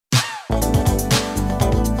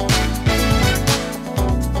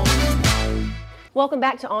Welcome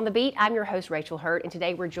back to On the Beat. I'm your host, Rachel Hurt, and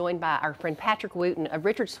today we're joined by our friend Patrick Wooten of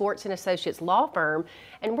Richard Schwartz and Associates law firm,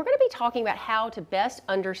 and we're going to be talking about how to best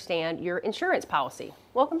understand your insurance policy.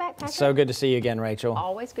 Welcome back, Patrick. It's so good to see you again, Rachel.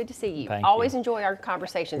 Always good to see you. Thank Always you. enjoy our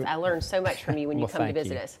conversations. I learn so much from you when you come to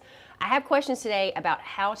visit you. us. I have questions today about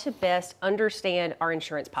how to best understand our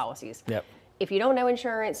insurance policies. Yep. If you don't know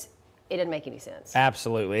insurance, it doesn't make any sense.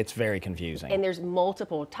 Absolutely. It's very confusing. And there's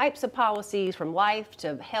multiple types of policies, from life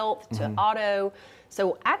to health to auto.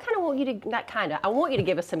 So I kind of want you to, I want you to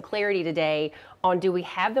give us some clarity today on, do we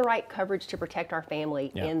have the right coverage to protect our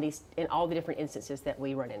family in all the different instances that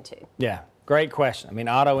we run into? Yeah, great question. I mean,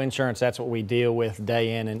 auto insurance, that's what we deal with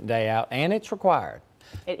day in and day out, and it's required.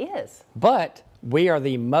 It is. But we are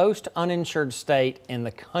the most uninsured state in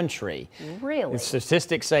the country. Really? The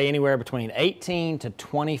statistics say anywhere between 18 to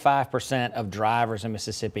 25% of drivers in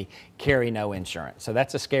Mississippi carry no insurance. So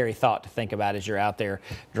that's a scary thought to think about as you're out there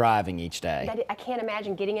driving each day. I can't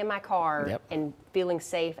imagine getting in my car and feeling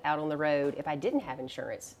safe out on the road if I didn't have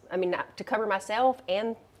insurance. I mean, to cover myself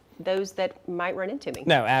and those that might run into me.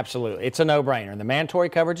 No, absolutely. It's a no-brainer. The mandatory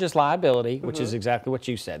coverage is liability, which is exactly what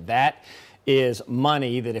you said. That is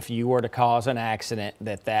money that if you were to cause an accident,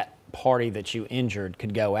 that party that you injured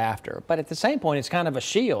could go after. But at the same point, it's kind of a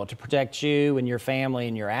shield to protect you and your family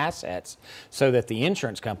and your assets, so that the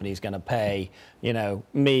insurance company is going to pay,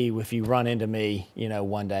 me if you run into me,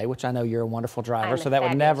 one day, which I know you're a wonderful driver, so that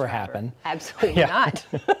would never happen. Absolutely not.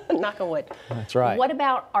 Knock on wood. That's right. What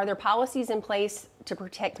about, are there policies in place to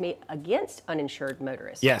protect me against uninsured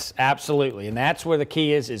motorists? Yes, absolutely. And that's where the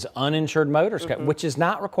key is uninsured motorist, which is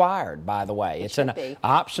not required, by the way. It's an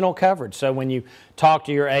optional coverage. So when you talk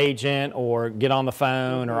to your agent or get on the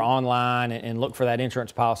phone or online and look for that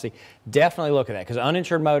insurance policy, definitely look at that, because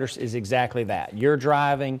uninsured motorist is exactly that. You're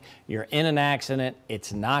driving, you're in an accident,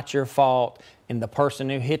 it's not your fault, and the person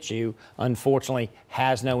who hit you, unfortunately,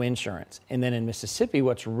 has no insurance. And then in Mississippi,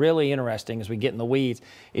 what's really interesting as we get in the weeds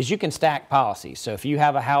is you can stack policies. So if you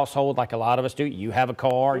have a household, like a lot of us do, you have a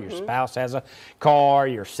car, your spouse has a car,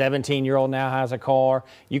 your 17-year-old now has a car,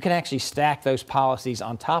 you can actually stack those policies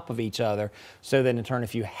on top of each other, so that in turn,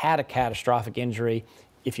 if you had a catastrophic injury,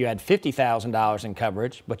 if you had $50,000 in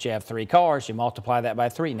coverage, but you have 3 cars, you multiply that by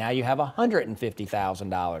 3. Now you have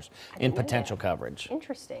 $150,000 in potential coverage.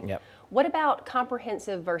 Interesting. Yep. What about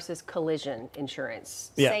comprehensive versus collision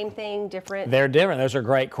insurance? Same thing, different? They're different. Those are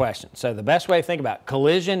great questions. So the best way to think about it,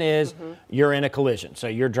 collision is you're in a collision. So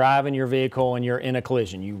you're driving your vehicle and you're in a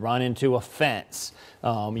collision. You run into a fence.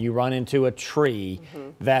 You run into a tree.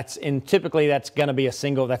 Typically that's going to be a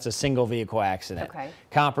single vehicle accident. Okay.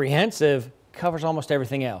 Comprehensive covers almost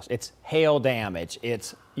everything else. It's hail damage.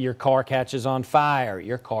 It's your car catches on fire.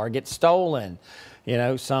 Your car gets stolen.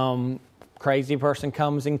 Some crazy person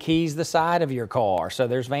comes and keys the side of your car, so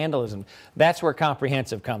there's vandalism. That's where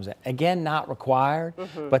comprehensive comes in. Again, not required,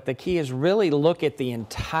 but the key is really look at the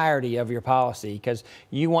entirety of your policy, because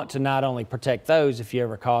you want to not only protect those if you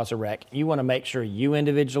ever cause a wreck, you want to make sure you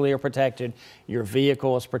individually are protected, your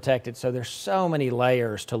vehicle is protected. So there's so many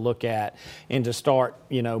layers to look at and to start,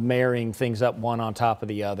 marrying things up one on top of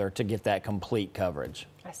the other to get that complete coverage.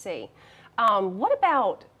 I see. What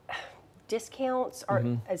about discounts? Or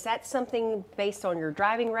is that something based on your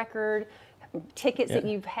driving record, tickets that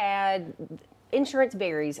you've had? Insurance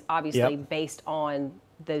varies, obviously, based on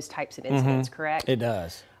those types of incidents, correct? It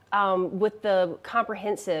does. With the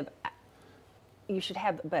comprehensive, you should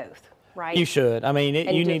have both, right? You should. I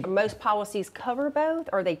mean, most policies cover both,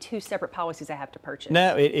 or are they 2 separate policies I have to purchase?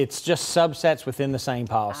 No, it's just subsets within the same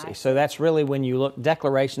policy. So that's really when you look,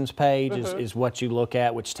 declarations page is what you look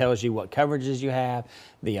at, which tells you what coverages you have,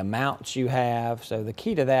 the amounts you have. So the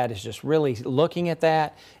key to that is just really looking at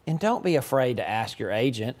that, and don't be afraid to ask your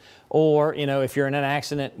agent, or, if you're in an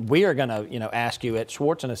accident, we are going to, ask you at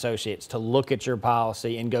Schwartz and Associates to look at your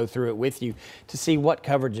policy and go through it with you to see what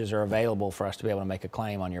coverages are available for us to be able to make a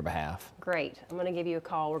claim on your behalf. Great. I'm going to give you a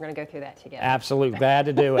call. We're going to go through that together. Absolutely. Glad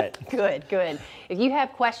to do it. Good, good. If you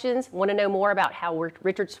have questions, want to know more about how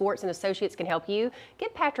Richard Schwartz and Associates can help you,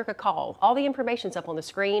 give Patrick a call. All the information's up on the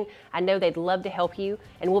screen. I know they'd love to help you,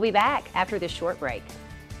 and we'll be back after this short break.